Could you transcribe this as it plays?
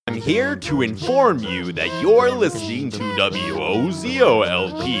here to inform you that you're listening to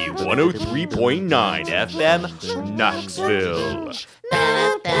WOZO-LP 103.9 FM Knoxville.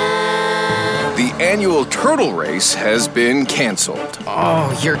 The annual turtle race has been canceled.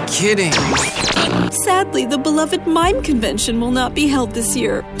 Oh, you're kidding. Sadly, the beloved mime convention will not be held this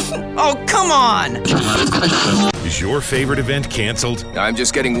year. Oh, come on! Is your favorite event canceled? I'm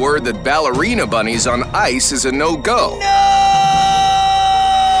just getting word that ballerina bunnies on ice is a no-go.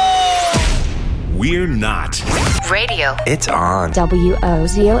 We're not. Radio. It's on.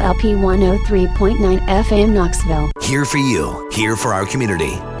 WOZO-LP 103.9 FM Knoxville. Here for you. Here for our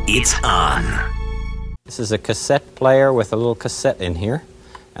community. It's on. This is a cassette player with a little cassette in here,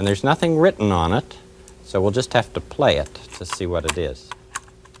 and there's nothing written on it, so we'll just have to play it to see what it is.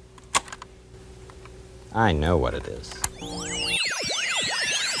 I know what it is. The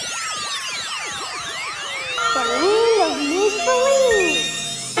Wheel of Make-Believe.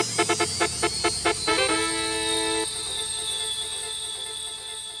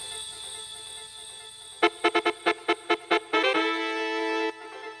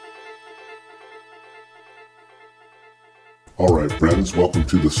 All right, friends, welcome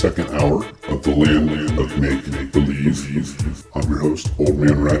to the second hour of the Land of Make-Believe. I'm your host, Old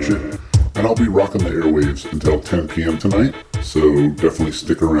Man Ratchet, and I'll be rocking the airwaves until 10 p.m. tonight, so definitely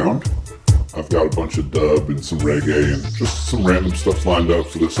stick around. I've got a bunch of dub and some reggae and just some random stuff lined up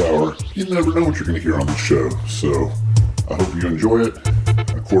for this hour. You never know what you're going to hear on the show, so I hope you enjoy it.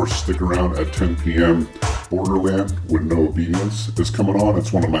 Of course, stick around at 10 p.m. Borderland with No Obedience is coming on.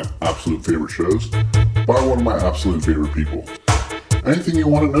 It's one of my absolute favorite shows by one of my absolute favorite people. Anything you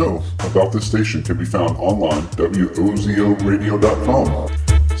want to know about this station can be found online, WOZORadio.com,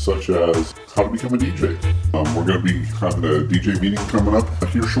 such as how to become a DJ. We're going to be having a DJ meeting coming up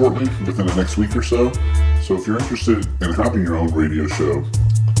here shortly, within the next week or so. So if you're interested in having your own radio show,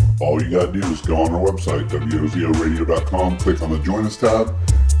 all you got to do is go on our website, WOZORadio.com, click on the Join Us tab,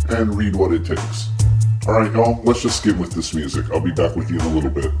 and read what it takes. All right, y'all, let's just get with this music. I'll be back with you in a little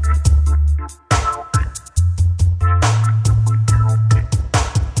bit.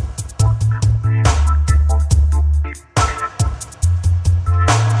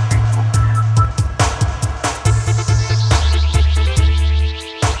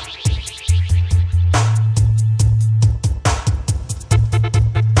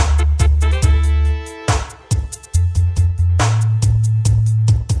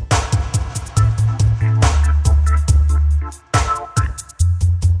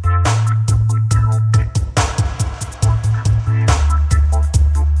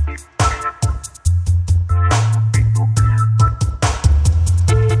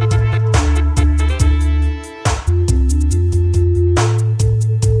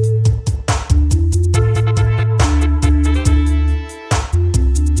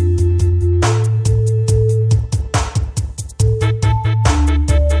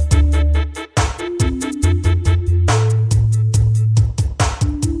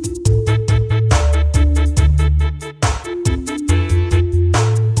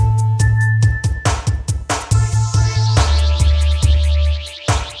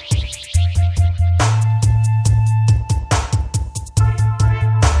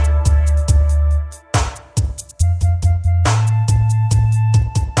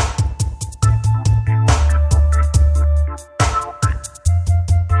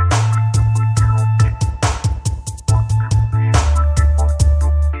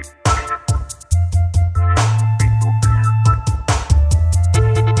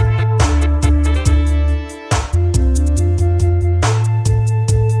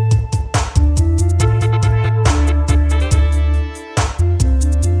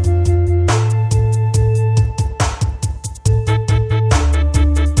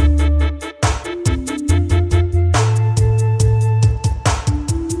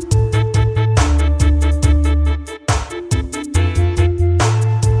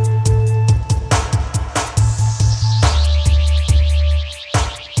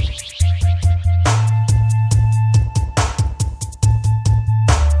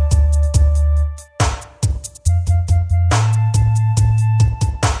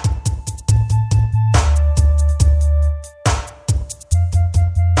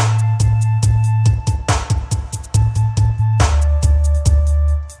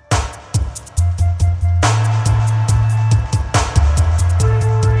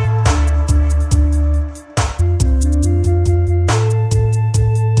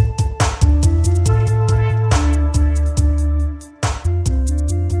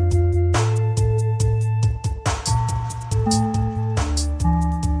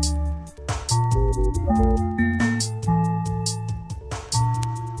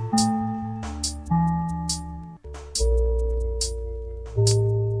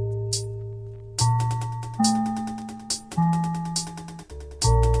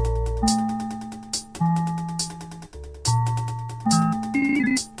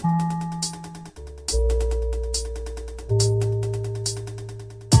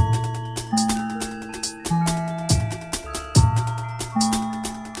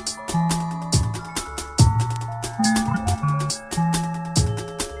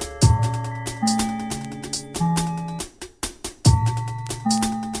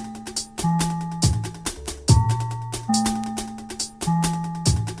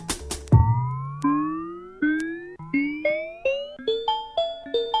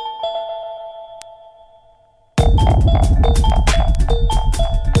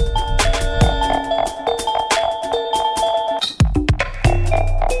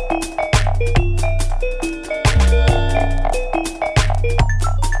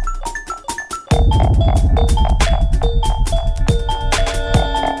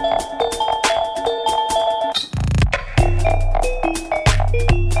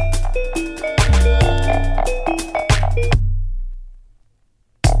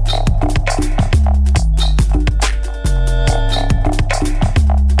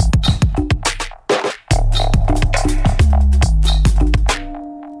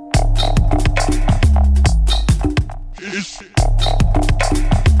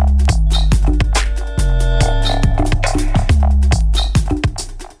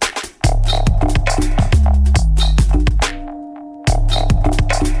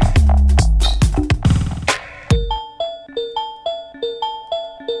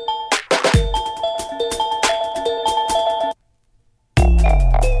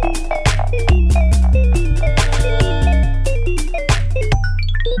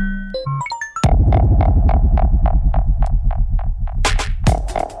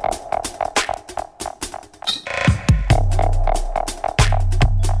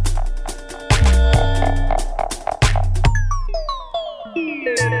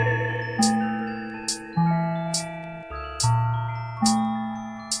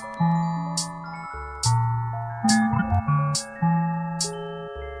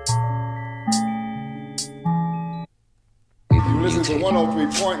 to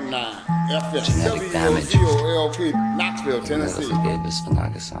 103.9 FM WOZO-LP, Knoxville, Tennessee. Gave us for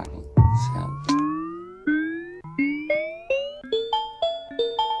Nagasaki.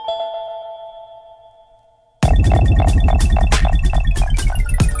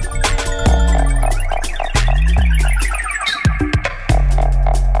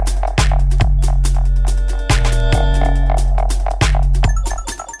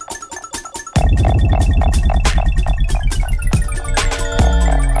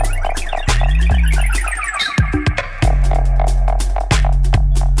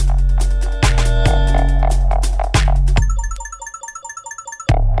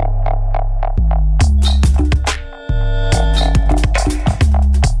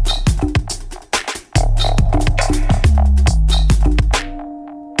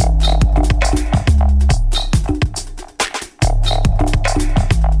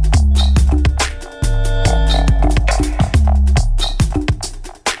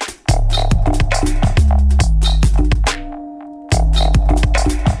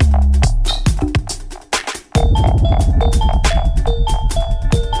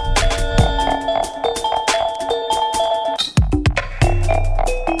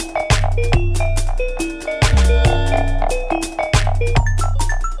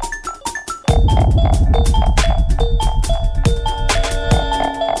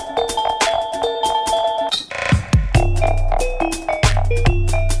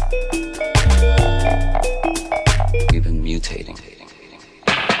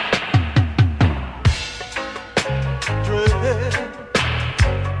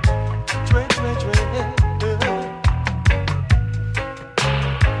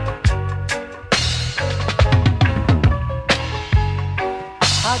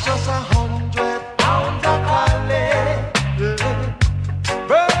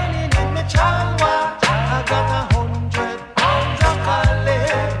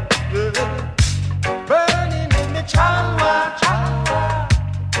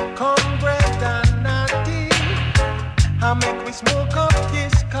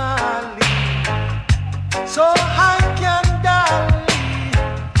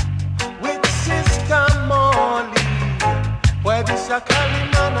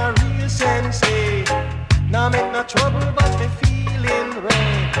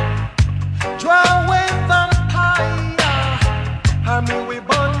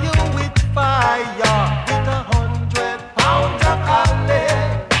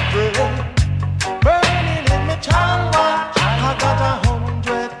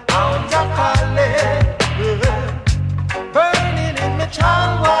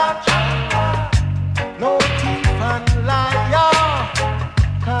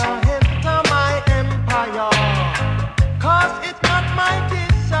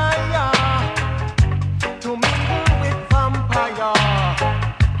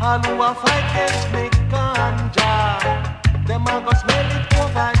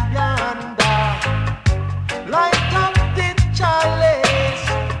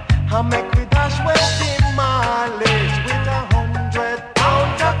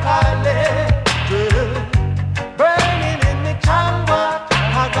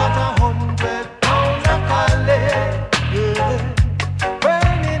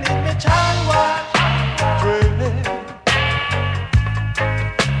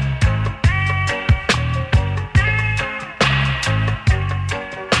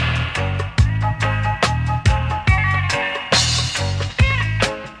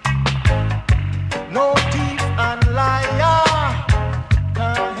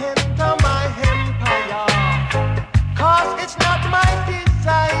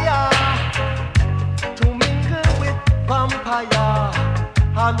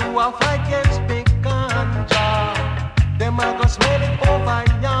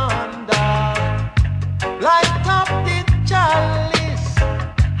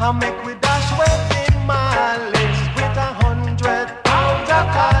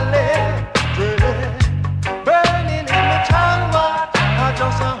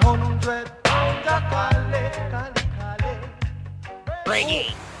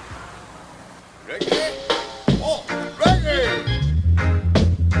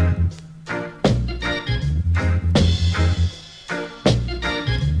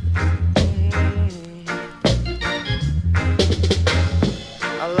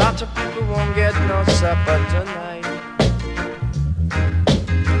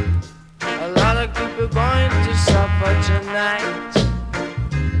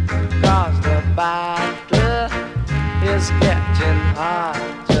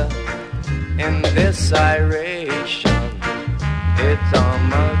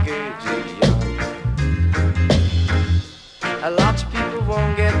 Lots of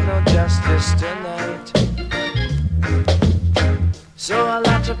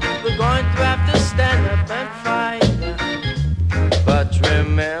of people going to have to stand up and fight. But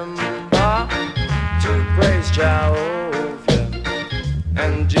remember to praise Jehovah,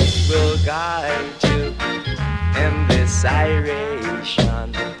 and He will guide you in this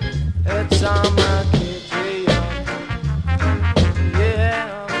iration. It's Armageddon, yeah.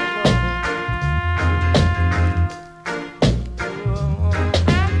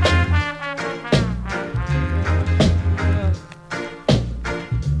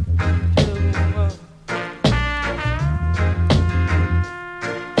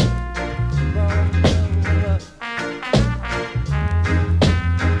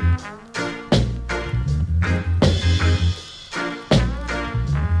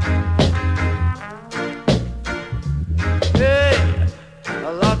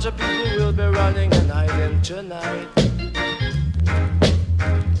 Running and hiding tonight.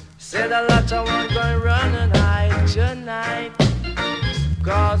 Said a lot of one going run and hide tonight.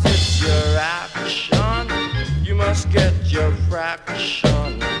 Cause it's your action. You must get your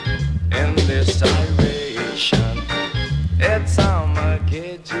fraction in this iration. It's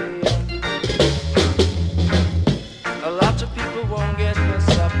Armageddon. A lot of people won't get no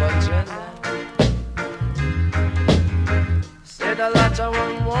supper tonight. Said a lot of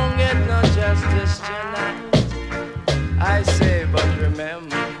them won't get no justice tonight. I say, but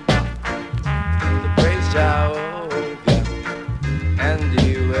remember to praise Jehovah, and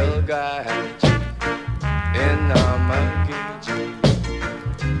He will guide you in Armageddon.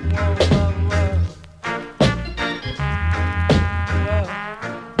 Whoa, whoa, whoa. Whoa.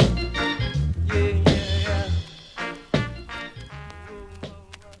 Yeah, yeah, yeah.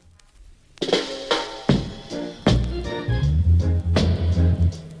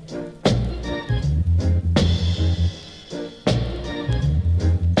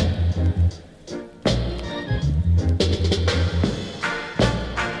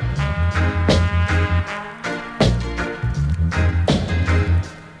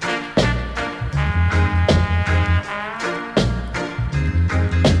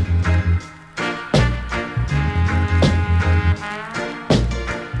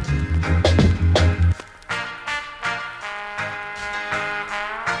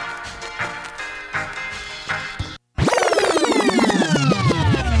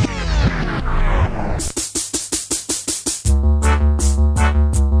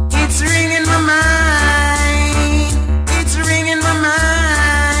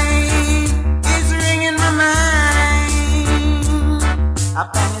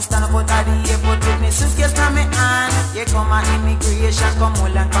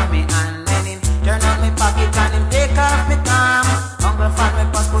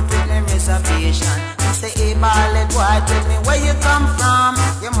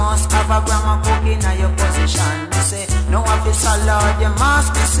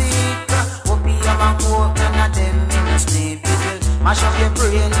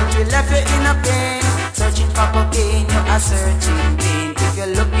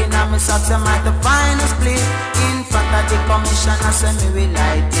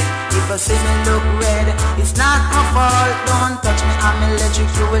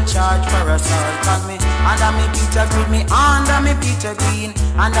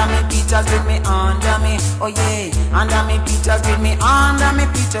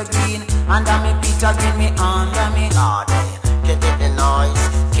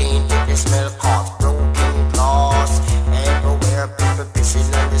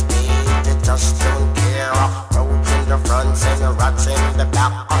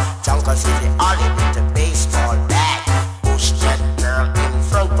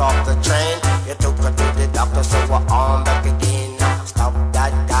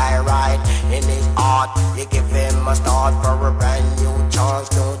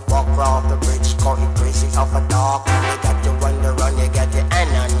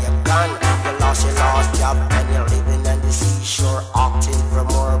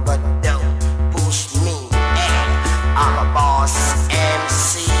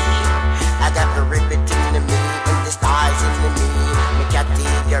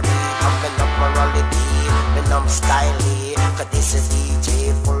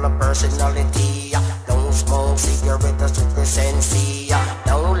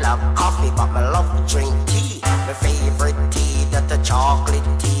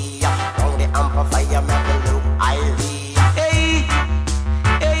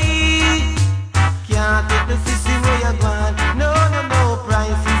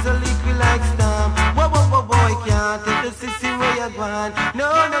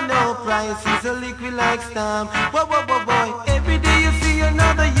 Every day you see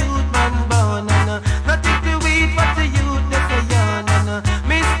another youth man born, and not if the weed what the youth never yawn, and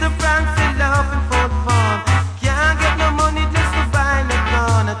miss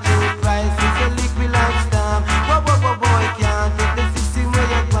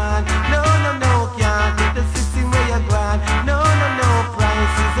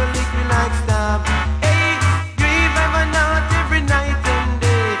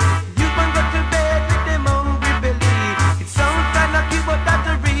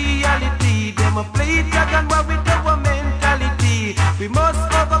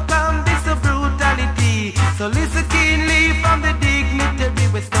So listen keenly from the dignitary.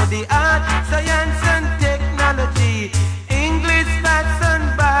 We study art, science and technology, English, maths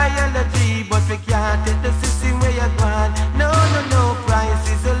and biology. But we can't take the system where you're gone. No, no, no, price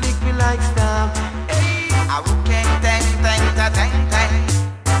is a liquid like stamp. Hey. I will can't tang, tang, tang, tang,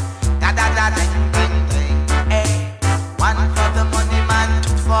 da da da, tang, tang, tang. Hey. One for the money man,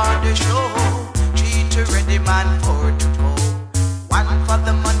 two for the show, three to ready man, four to go. One for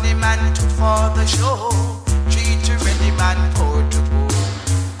the money man, two for the show, three to ready man, four to go.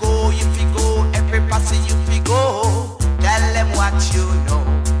 Go if you go, every passage if you go, tell them what you know.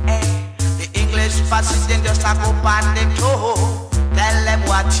 Hey. The English passage then just a go on them toe, tell them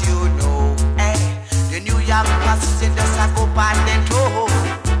what you know. Hey. The New York passage then just a go on them toe,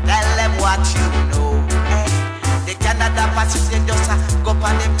 tell them what you know. Hey. The Canada passage then just a go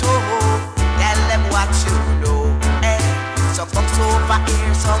on them toe, tell them what you know. Hey. Some bunks over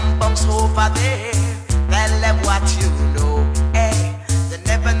here, some bunks over there, tell them what you know. Hey. They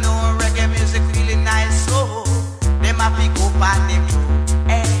never know reggae music really nice, so them have to go on them toe.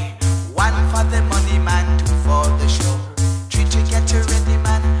 Hey. One for the money man, two for the show, three to get you ready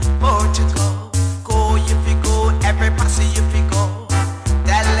man, four to go. Go if you go, every passage if you go,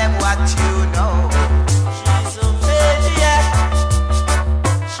 tell them what you know. She's a maniac,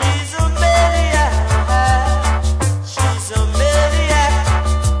 she's a maniac, she's a maniac,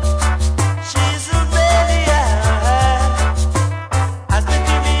 she's a maniac. As the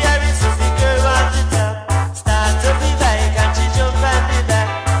TV is a figure on the top, start to be like and she jump on the back.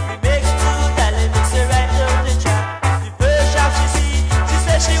 We make it to Dali, mix it right down the track. The first shot she see, she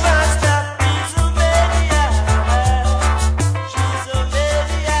says she wants stop. She's a maniac, she's a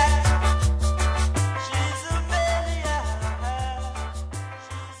maniac, she's a maniac,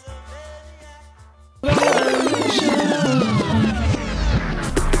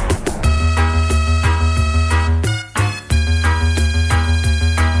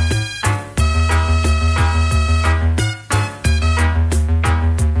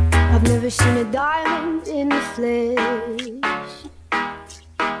 I've never seen a diamond in the flesh.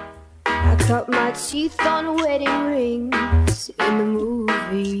 I cut my teeth on wedding rings in the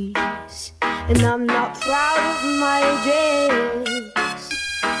movies, and I'm not proud of my address.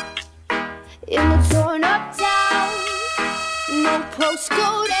 In the torn up town, no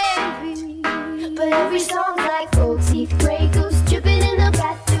postcode envy, but every song's like gold teeth, gray goose dripping in the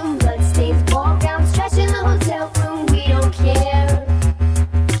bathroom, bloodstains, ball gowns, trash in the hotel room. We don't care.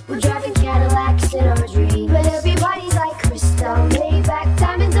 We're driving Cadillacs in our dreams, but everybody's like crystal, Maybach,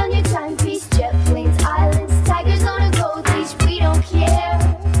 diamonds on your timepiece, jet planes, islands, tigers on a gold leash. We don't care.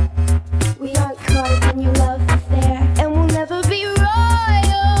 We aren't caught in your love affair, and we'll never be royal.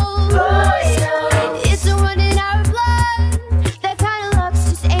 It's a run in our blood. That kind of luck's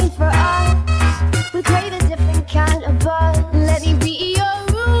just ain't for us. We crave a different kind of buzz. Let me be your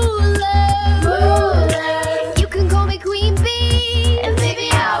ruler. You can call me Queen Bee, and baby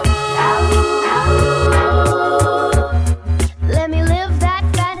I'll rule. Let me live that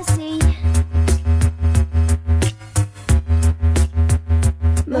fantasy.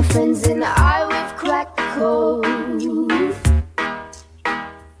 My friends and I, we've cracked the code.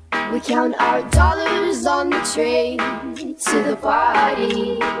 We count our dollars on the train to the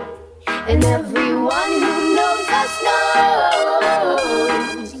party, and everyone who knows us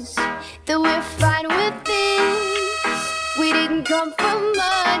knows that we're fine with this. We didn't come for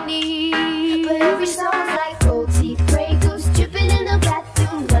money, but every song's like gold teeth, gray goose dripping in the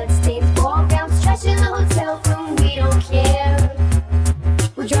bathroom, bloodstains, ball gowns, trash in the hotel room. We don't care.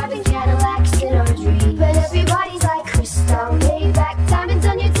 We're driving Cadillacs in our dreams, but everybody's like crystal, Maybach, diamonds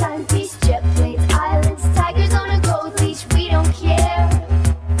on your timepiece, jet planes, islands, tigers on a gold leash. We don't care.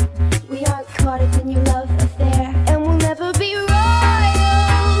 We aren't caught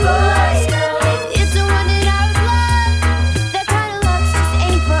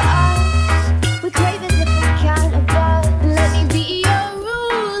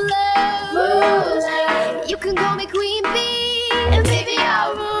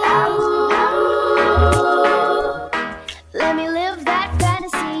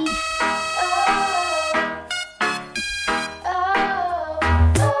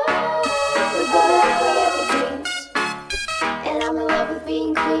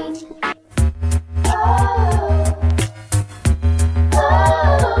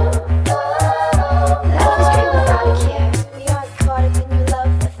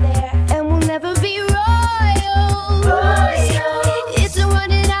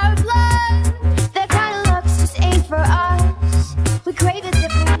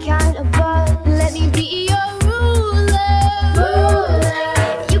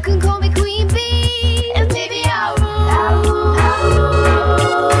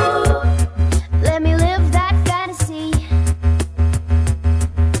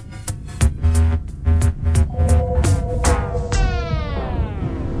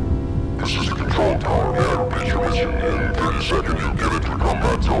showtime. Intermission in 30 seconds, you get into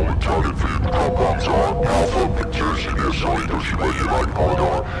combat zone. Target for your drop bombs on. Alpha, pictures, you get Sony Toshiba, you like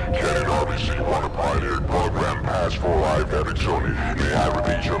Polydor. Cannon RBC, want a pioneered program, pass for life, having Sony. May I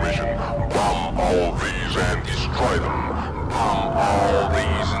repeat your mission? Bomb all these and destroy them. Bomb all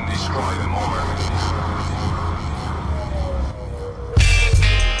these and destroy them, all my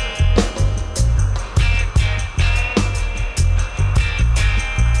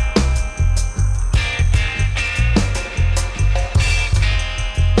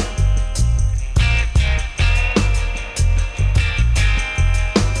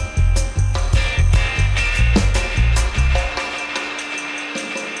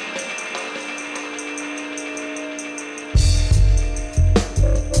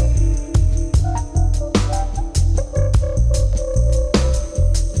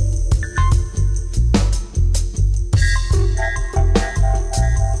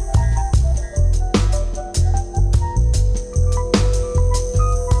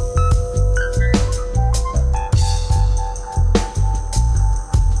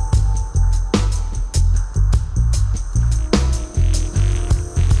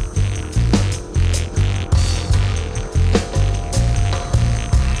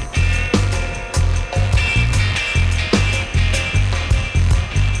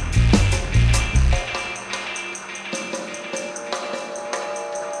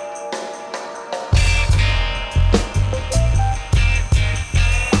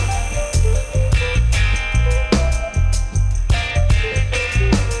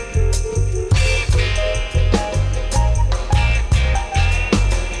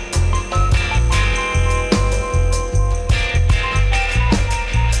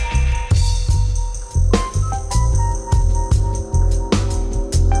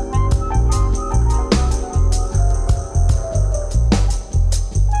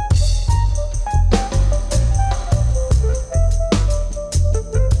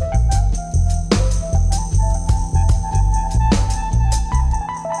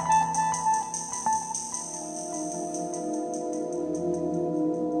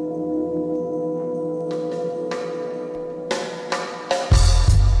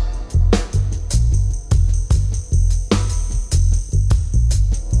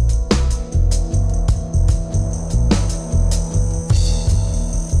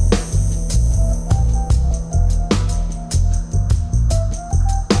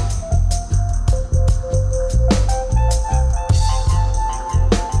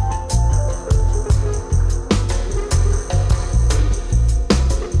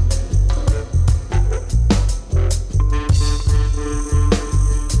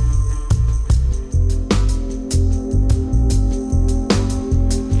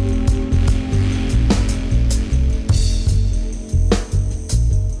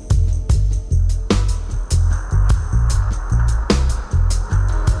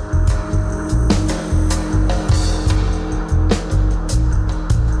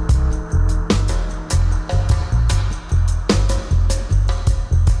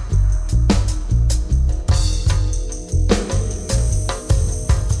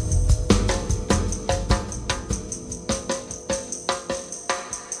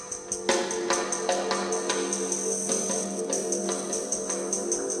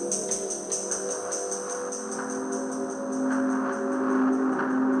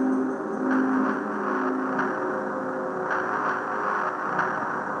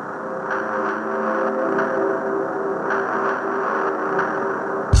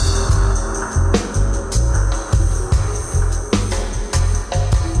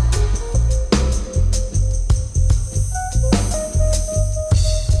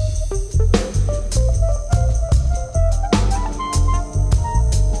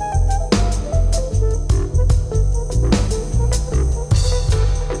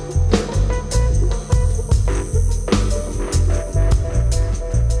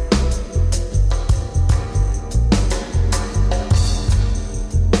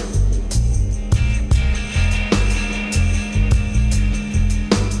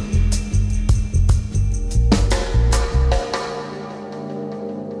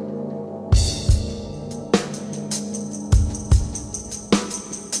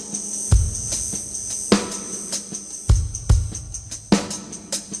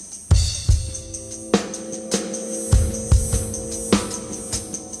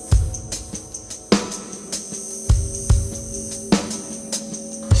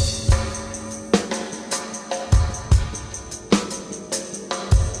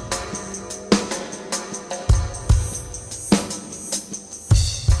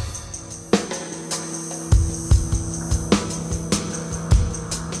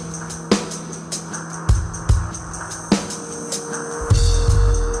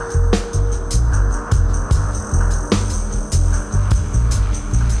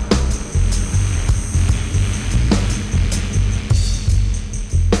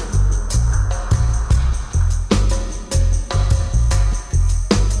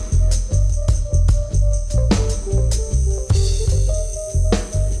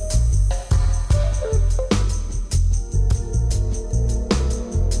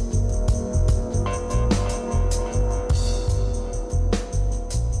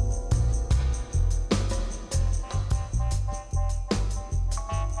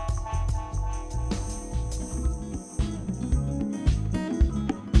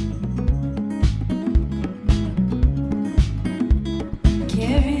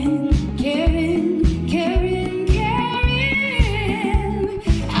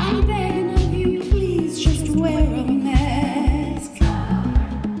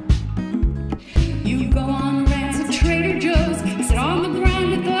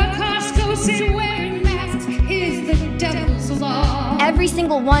every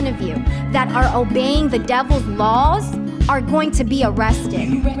single one of you that are obeying the devil's laws are going to be arrested.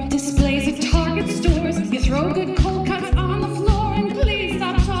 You wreck displays at Target stores. You throw good cold cuts on the floor. And please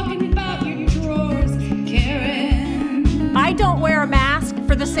stop talking about your drawers, Karen. I don't wear a mask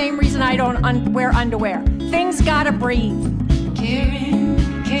for the same reason I don't wear underwear. Things gotta breathe. Karen,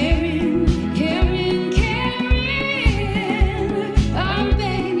 Karen, Karen, Karen. I'm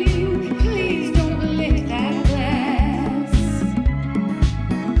begging you, please don't lick that glass.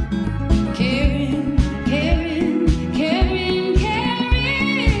 Karen, Karen, Karen,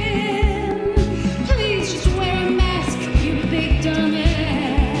 Karen. Please just wear a mask, you big dumbass.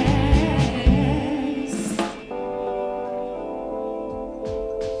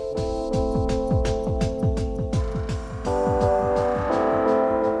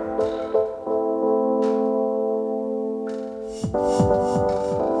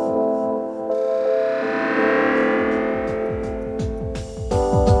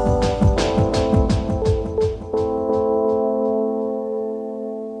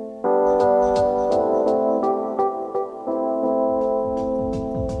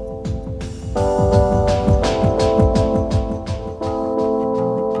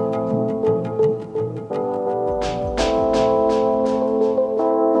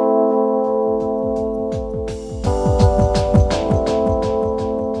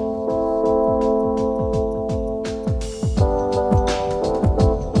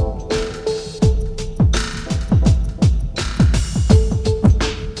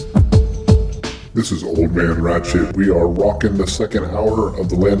 This is Old Man Ratchet. We are rocking the second hour of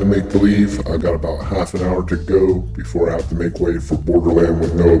the Land of Make-Believe. I got about half an hour to go before I have to make way for Borderland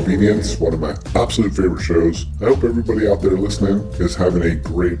with No Obedience, one of my absolute favorite shows. I hope everybody out there listening is having a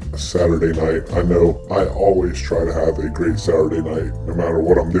great Saturday night. I know I always try to have a great Saturday night, no matter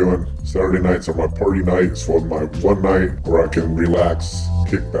what I'm doing. Saturday nights are my party nights, so my one night where I can relax,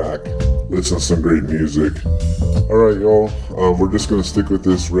 kick back, listen to some great music. Alright y'all, we're just going to stick with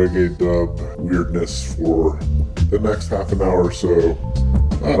this reggae dub weirdness for the next half an hour or so.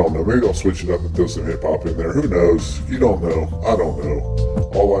 I don't know, maybe I'll switch it up and throw some hip hop in there. Who knows? You don't know. I don't know.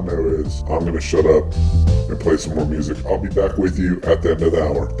 All I know is I'm going to shut up and play some more music. I'll be back with you at the end of the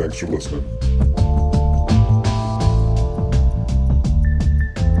hour. Thanks for listening.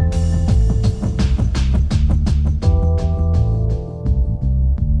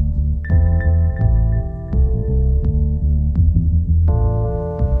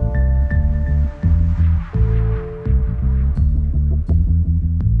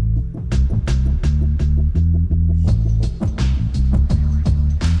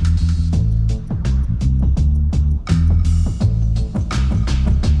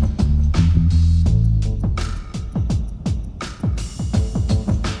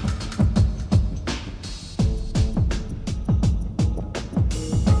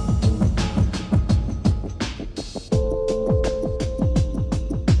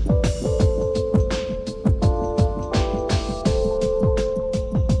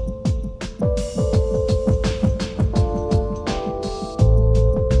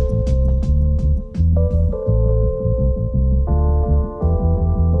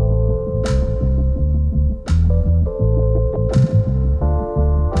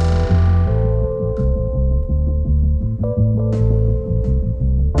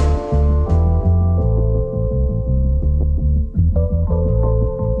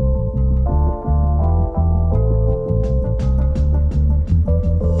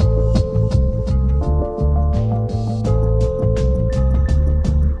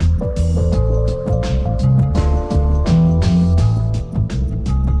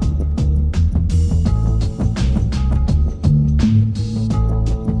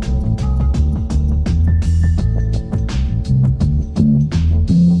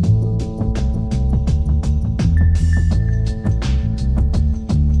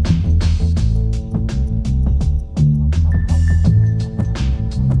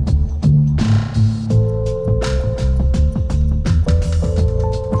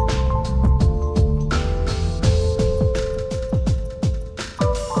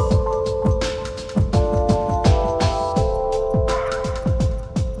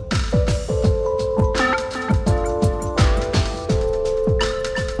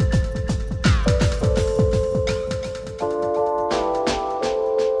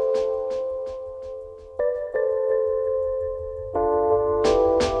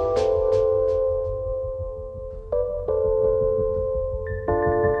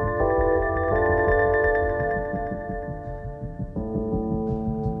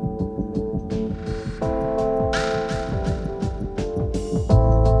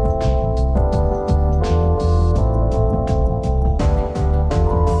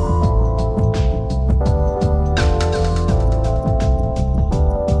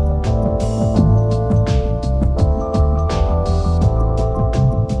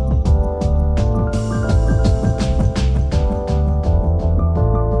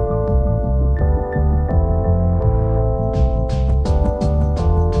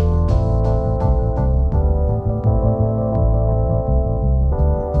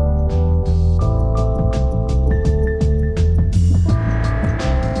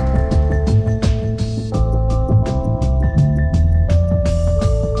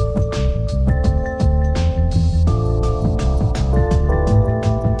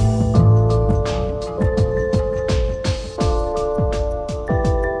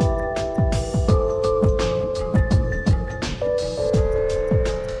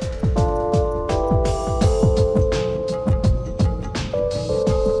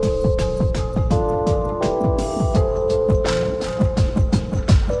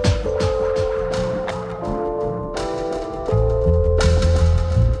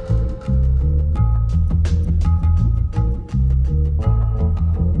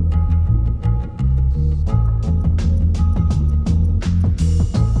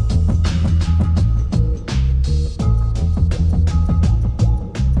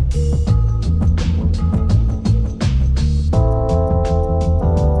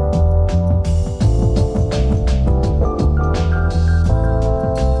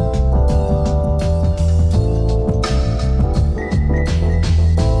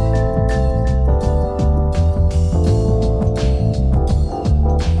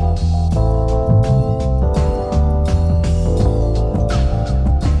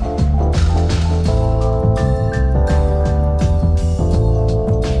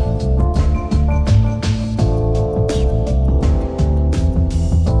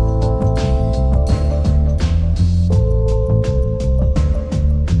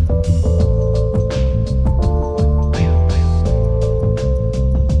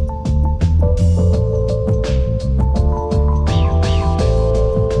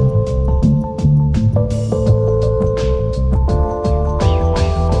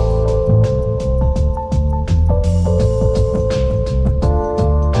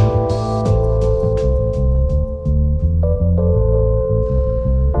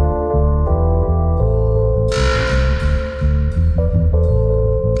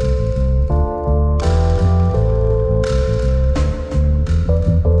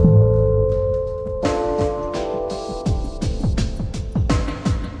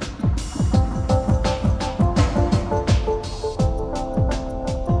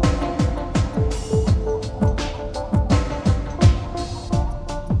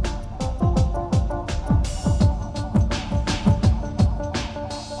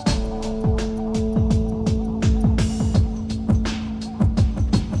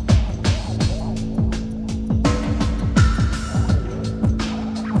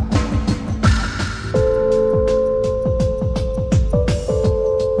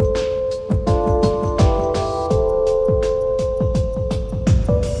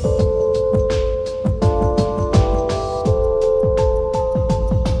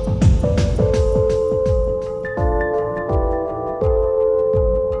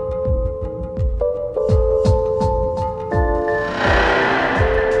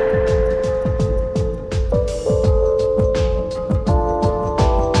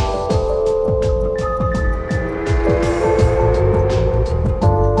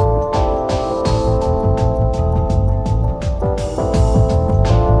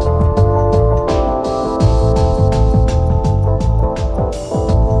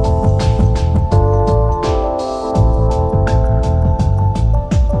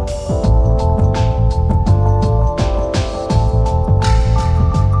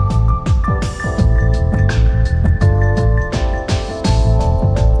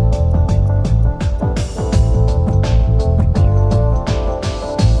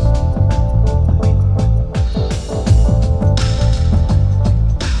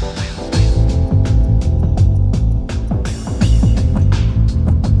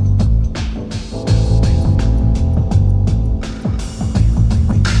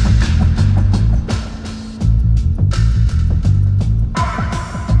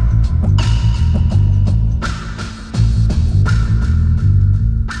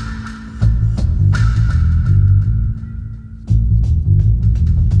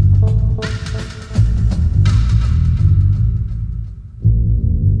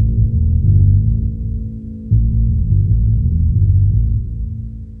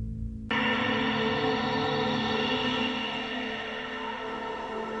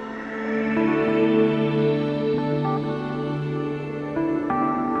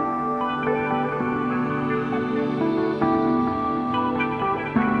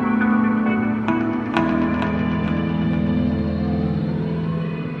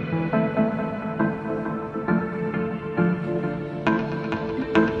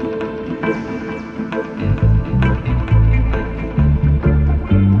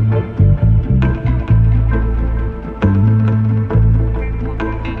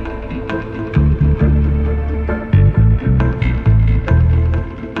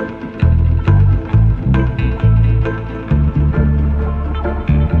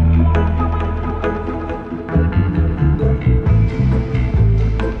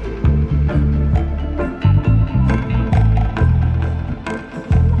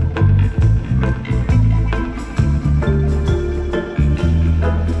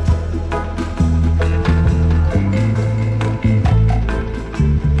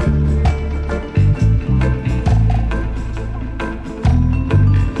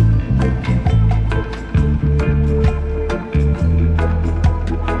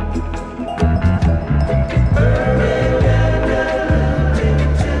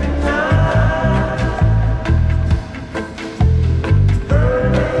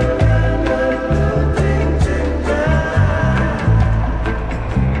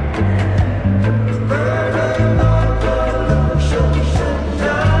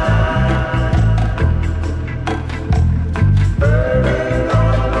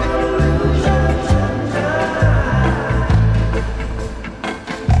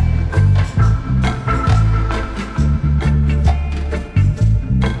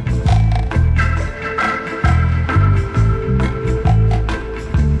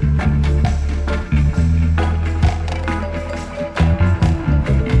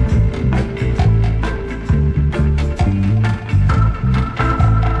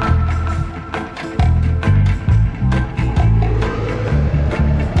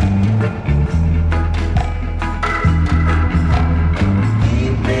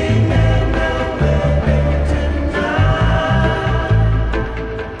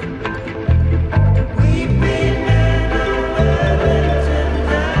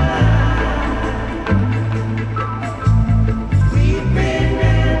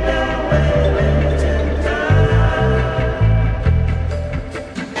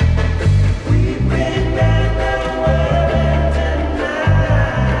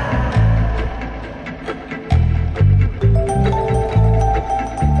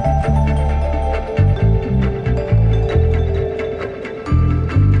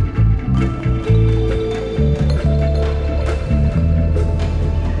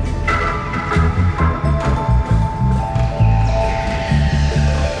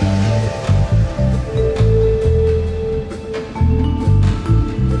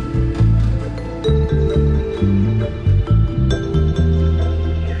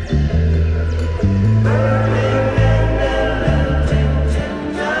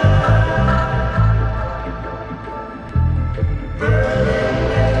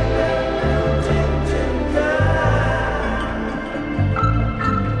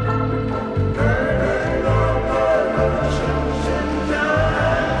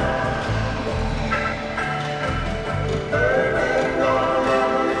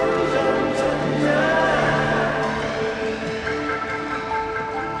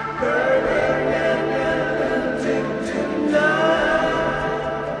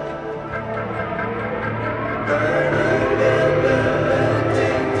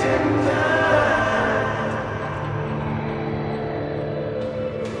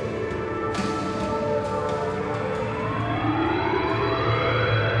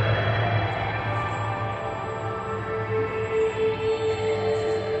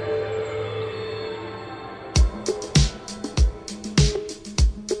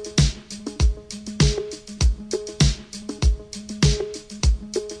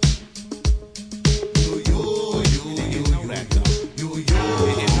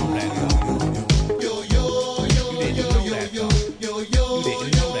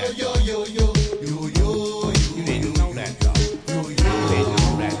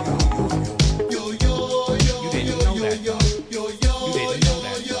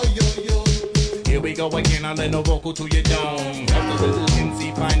 again, I lend a vocal to your dome. Help the little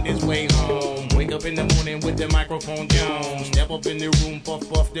MC find his way home. Wake up in the morning with the microphone down. Step up in the room,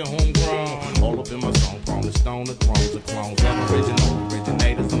 puff the homegrown. All up in my song, prone to stone, the thrones, the clones. Original,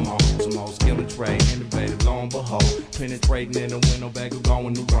 originators among some old skill and trade. Innovative, lo and behold. Penetrating in the window bag of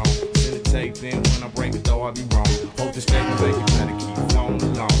going to wrong. Send a tape in when I break it, though I be wrong. Hope the statement make you better keep flowing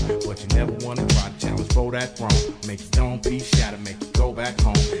along. But you never want to try to challenge, throw that throne. Make your dome piece shatter, make you go back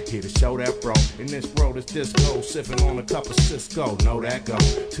home. Here to show that bro. In this world is disco, sipping on a cup of Cisco. Know that go.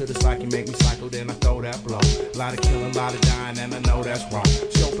 To the psyche, make me cycle, then I throw that blow. Lot of killing, lot of dying, and I know that's wrong.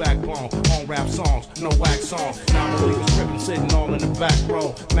 Show backbone, on rap songs, no wax songs. Non-believers tripping, sitting all in the back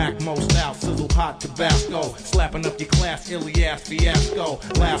row. Mac Mo style, sizzle hot Tabasco. Slapping up your class, Ilias fiasco.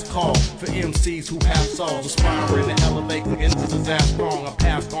 Last call for MCs who have souls. Aspiring to elevate into disaster strong. I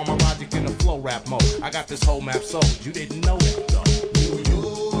passed on my logic in the flow rap mode. I got this whole map sold. You didn't know that though.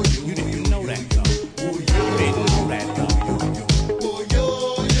 You didn't know that though. You didn't know that though.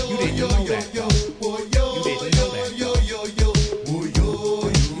 You didn't know that though. You didn't know that though. You didn't know that though.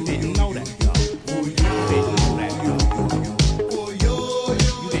 You didn't know that though.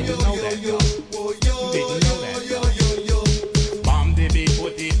 You didn't know that though. You didn't know that though. Bomb the beat,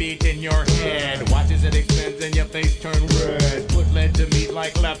 put the beat in your head. Watch as it expands and your face turn red. Put lead to meat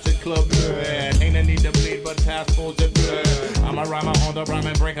like laps at Club Red. Ain't a need to bleed, but pass full to bread. I'm a rhymer on the rhyme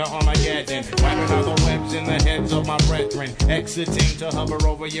and breaker on my gadget. Wiping out the webs in the heads of my brethren. Exiting to hover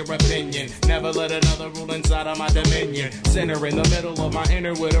over your opinion. Never let another rule inside of my dominion. Center in the middle of my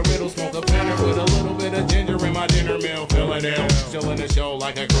inner with a riddle. Smoke a pinner with a little bit of ginger in my dinner meal. Feeling ill, still in the show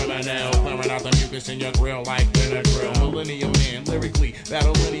like a criminal. Clearing out the mucus in your grill like Benadryl. Millennium man, lyrically,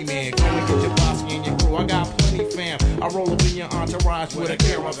 battle any man. Come and get your bossy and your crew. I got plenty fam. I roll up in your entourage with a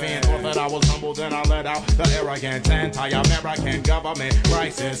caravan. Thought that I was humble, then I let out the arrogant anti-American government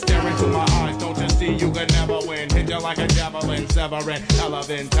crisis. Stare into my eyes, don't you see you could never win? Hit you like a javelin, severing hell of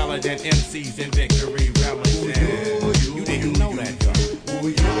intelligent MCs in victory relishing. You didn't know that though.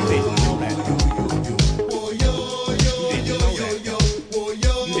 You didn't know that though.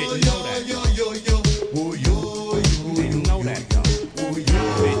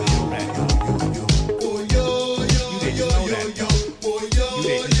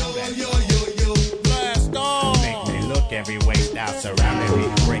 Surrounding me,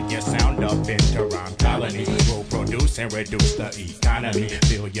 break your sound up into rhyme colonies. Will produce and reduce the economy.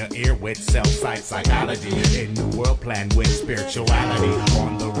 Fill your ear with self-site psychology. In the world plan with spirituality.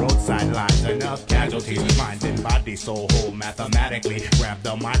 On the roadside lies enough casualties. Mind and body, soul whole mathematically. Grab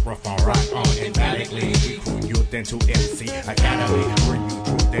the microphone, rock on emphatically. Recruit youth into MC Academy. Bring you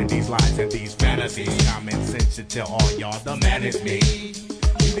truth in these lies and these fantasies. Common sense to tell all y'all the man is me.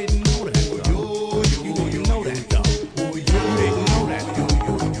 You didn't know that though. You didn't know that though. You didn't know that though.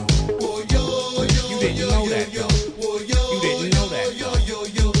 You didn't know that though. You didn't know that though.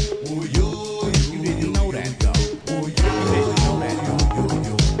 You didn't know that though. You didn't know that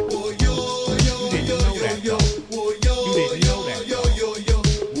though. You didn't know that though. You didn't know that though. You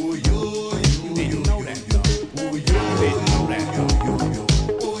didn't know that though. You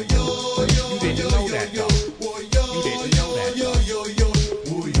didn't know that though. You didn't know that though.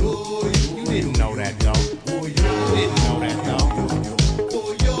 You didn't know that though. You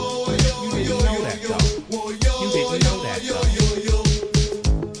didn't know that though.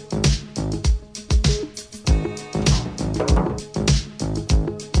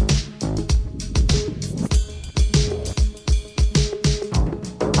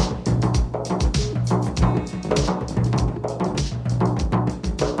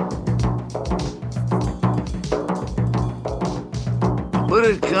 Put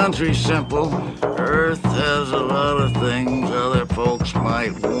it country simple, Earth has a lot of things other folks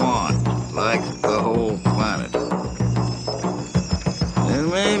might want, like the whole planet. And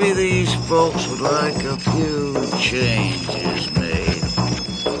maybe these folks would like a few changes made.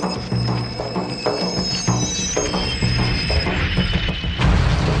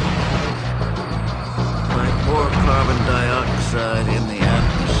 Like more carbon dioxide in the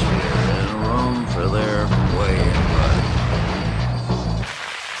atmosphere and room for their way of life.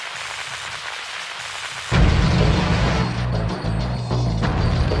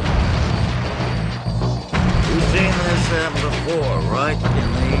 Before, right in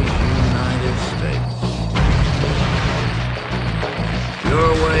these United States. Your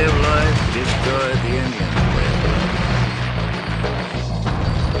way of life destroyed the Indians' way of life.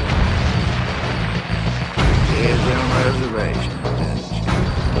 Gave them reservations, didn't you?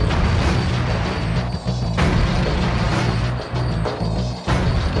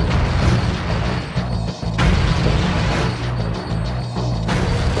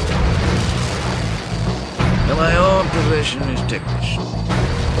 satisfaction is ticklish.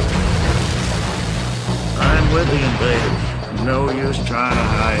 I'm with the invaders. No use trying to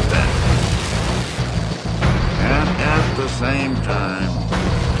hide that. And at the same time,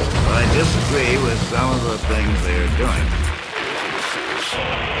 I disagree with some of the things they're doing.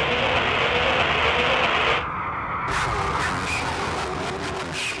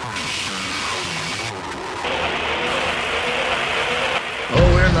 Oh,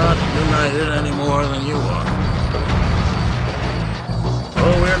 we're not united any more than you are.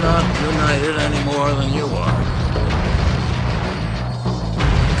 Oh, we're not united any more than you are.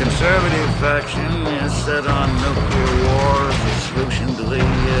 The conservative faction is set on nuclear war as a solution to the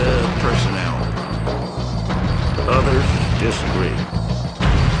personnel. Others disagree.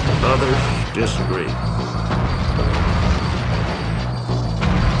 Others disagree.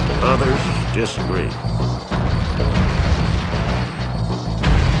 Others disagree.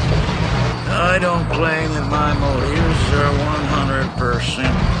 I don't claim that my motives are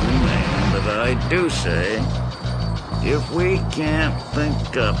 100% humane, but I do say, if we can't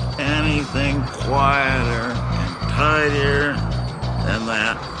think up anything quieter and tidier than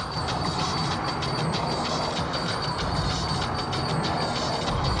that,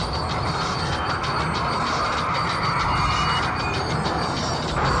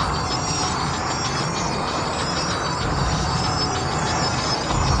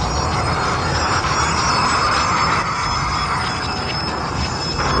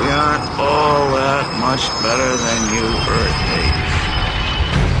 much better than you Earth mates.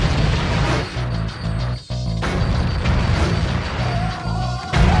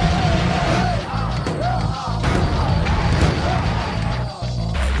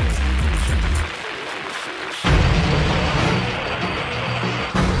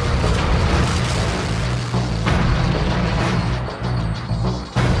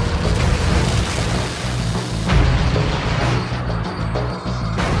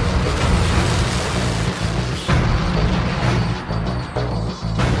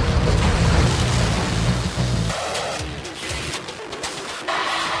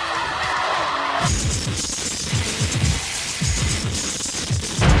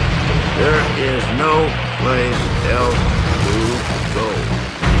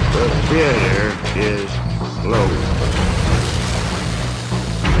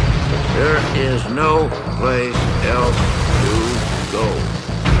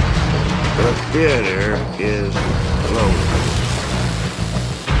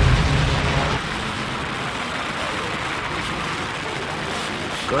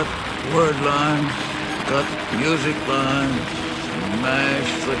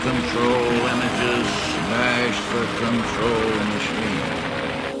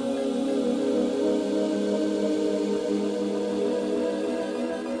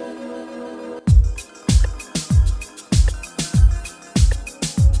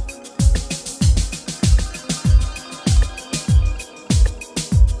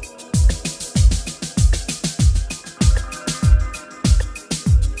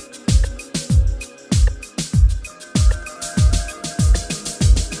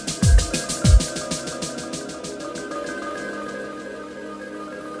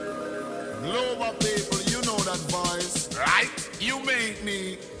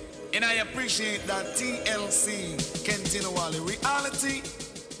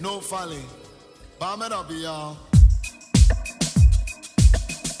 Bomb it up, y'all.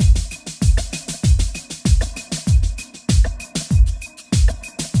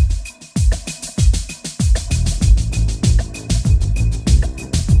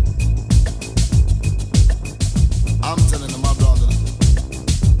 I'm telling you, my brother.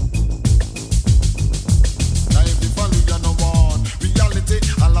 Now if you follow, you no one reality.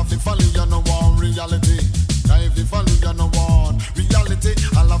 I love you follow, you no one reality. Now if you follow, you no one reality.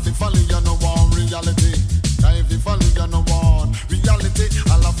 I love you follow, you no one reality. Now if you follow, you no one reality.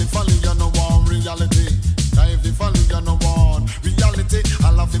 I love you follow, you no one reality. Now if you follow, you no one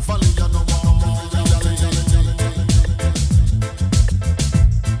reality. I love you follow, you no one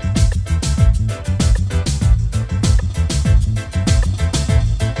reality.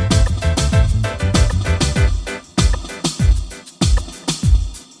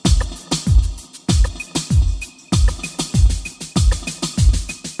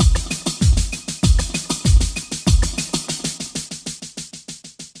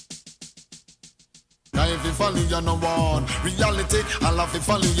 You no one reality. I love you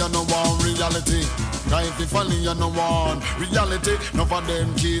follow you no one reality. Now if you follow you no one reality, none of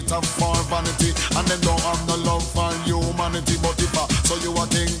them cater for vanity, and them don't have no love for humanity. But if so you a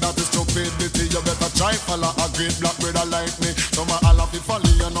think that is stupidity, you better try follow a great black brother like me. So my I love you follow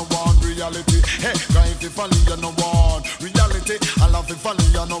you no one reality. Hey, now if you follow you no one reality.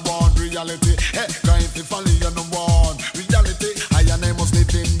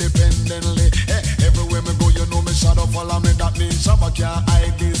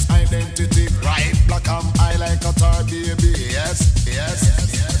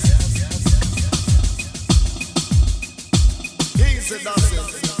 that's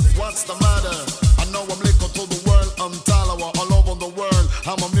it. What's the matter? I know I'm liquor to the world, I'm Talawa, all over the world.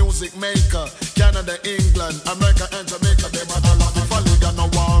 I'm a music maker. Canada, England, America, and Jamaica. They might all have to follow you, no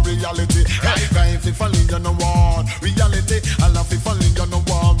one reality. Hey, guy, if you follow you, no one reality. I love you follow you, no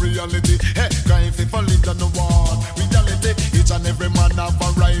one reality. Hey, guy, if you follow you, no one reality. Each and every man have a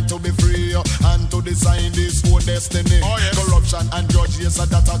right to be free and to decide his own destiny. Oh, yes. Corruption and grudge, yes,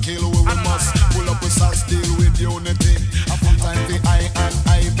 that a kill. We must pull up with us, deal with unity. A full time the I and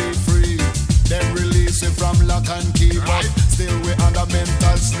I be free. Then release it from lock and key, but still we under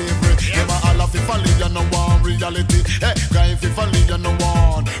mental slavery. Never all of it follow you, no one reality. Hey, guy, if you follow you, no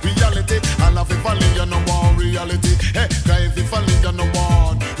one reality. All of it follow you, no one reality. Hey, guy, if you follow you, no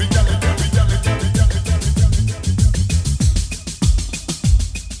one reality.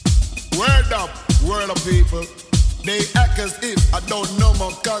 Word up, world of people. They act as if I don't know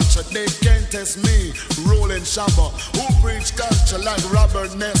my culture. They can't test me, rolling Shabba, who preach culture like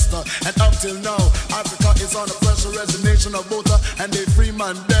Robert Nesta. And up till now, Africa is on the pressure, resignation of Botha and they free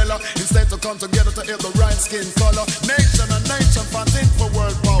Mandela. Instead to come together to heal the right skin color. Nation and nation fighting for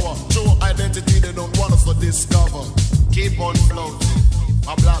world power. True identity they don't want us to discover. Keep on floating,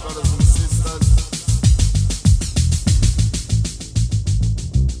 my black brothers and sisters.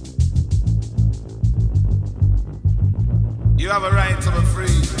 You have a right to be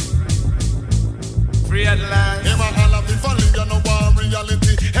free. Free at last. Hey, man, all of the folly, you know one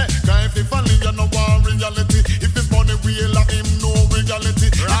reality. Hey, guy, if you folly, you know one reality. If it's money, we'll let him know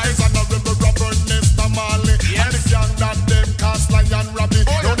reality. Right. If it's honorable Robert Nesta Marley. Yes. And the gang that them cast lion rabbit.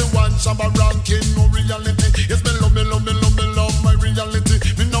 Oh, yeah. No, the one Shabba ranking, no reality. Yes, me love my reality.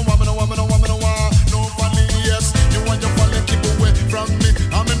 Me no want, no folly, yes. You want your folly, keep away from me.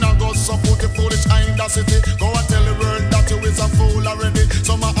 I'm not go support the foolish audacity. Go and tell the world that you is a fool already.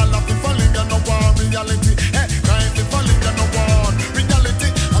 So my all of the folly, you know one reality. Hey, guy, if you folly, you know one reality.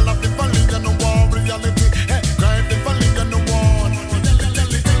 All of the folly, you know one reality. Hey, guy, if you folly, you know one reality.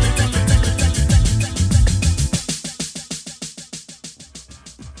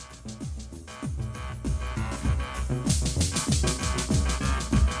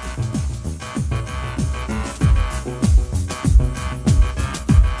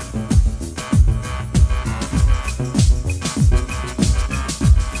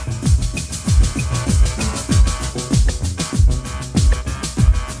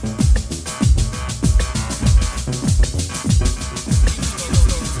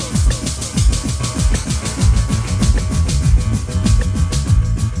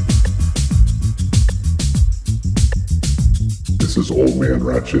 This is Old Man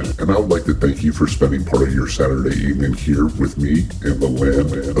Ratchet, and I would like to thank you for spending part of your Saturday evening here with me in the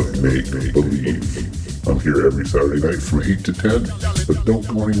land of make-believe. I'm here every Saturday night from 8 to 10, but don't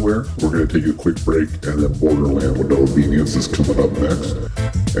go anywhere. We're going to take a quick break, and then Borderland with No Obedience is coming up next.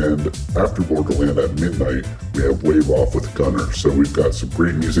 And after Borderland at midnight, we have Wave Off with Gunner. So we've got some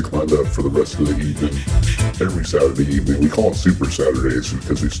great music lined up for the rest of the evening. Every Saturday evening, we call it Super Saturdays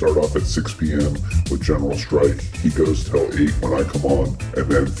because we start off at 6 p.m. with General Strike. He goes till 8 when I come on,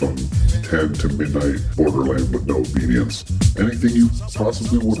 and then from 10 to midnight, Borderland with No Obedience. Anything you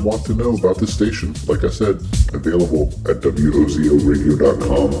possibly would want to know about this station, like I said, available at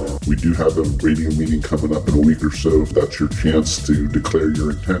WOZO-Radio.com. We do have a radio meeting coming up in a week or so. That's your chance to declare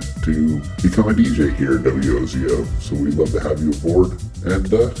your intent to become a DJ here at WOZO. So we'd love to have you aboard. And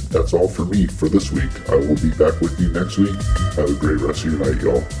that's all for me for this week. I will be back with you next week. Have a great rest of your night,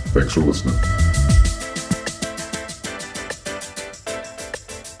 y'all. Thanks for listening.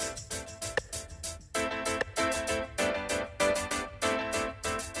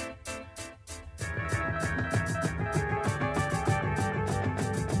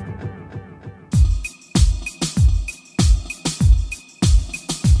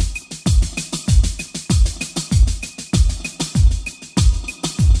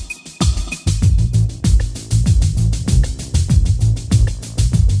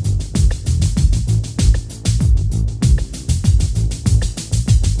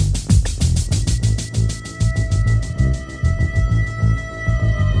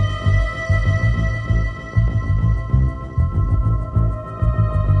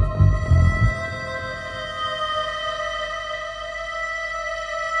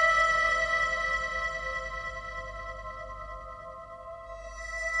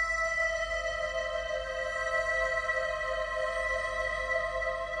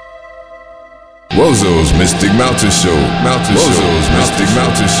 WOZO's Mystic Mountain Show. WOZO's Mystic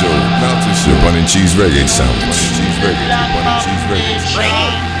Mountain Show. Your bun and cheese reggae sandwich.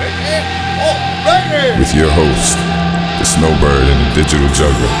 With your host, the Snowbird and the Digital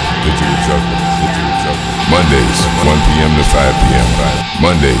Juggler. Mondays, 1 p.m. to 5 p.m.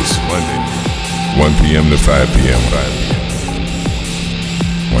 Mondays, 1 p.m. to 5 p.m.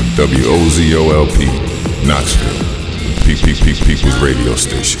 on WOZO-LP, Knoxville, People's radio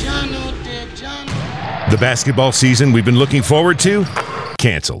station. The basketball season we've been looking forward to?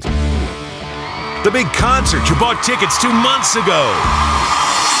 Canceled. The big concert you bought tickets 2 months ago?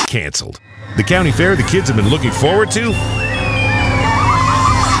 Canceled. The county fair the kids have been looking forward to?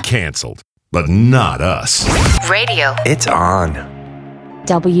 Canceled. But not us. Radio. It's on.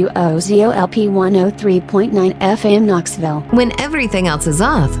 WOZO-LP 103.9 FM Knoxville. When everything else is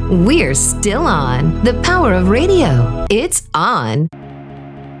off, we're still on. The power of radio. It's on.